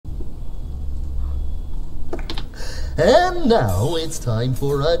And now it's time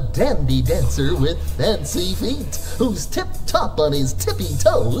for a dandy dancer with fancy feet, who's tip-top on his tippy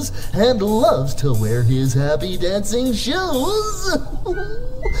toes and loves to wear his happy dancing shoes.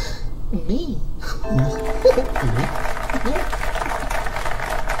 Me.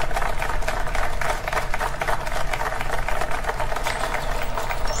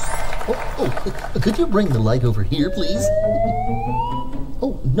 Could you bring the light over here, please?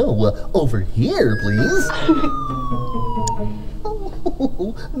 Oh, no, over here, please.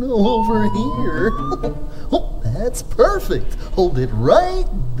 Oh, no, over here. Oh, that's perfect. Hold it right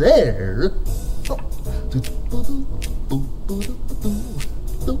there.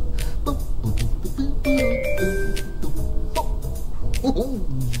 Oh,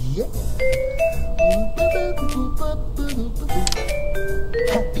 yeah.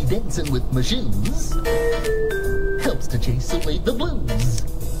 Happy dancing with my shoes helps to chase away the blues.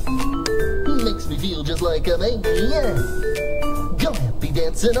 Makes me feel just like a man. Go happy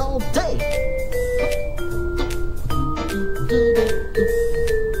dancing all day.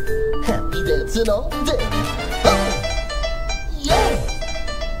 Happy dancing all day. Oh, yeah.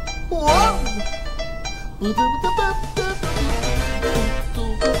 Whoa.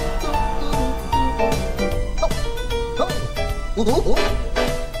 Oh.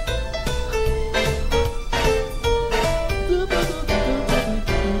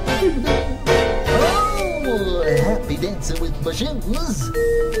 Happy dancing with my shoes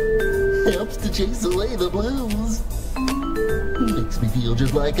helps to chase away the blues. Makes me feel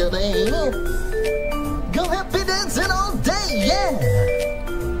just like a man. Go happy dancing all day, yeah.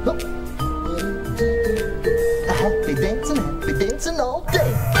 Oh. Happy dancing all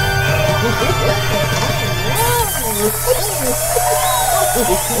day.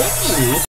 Thank you.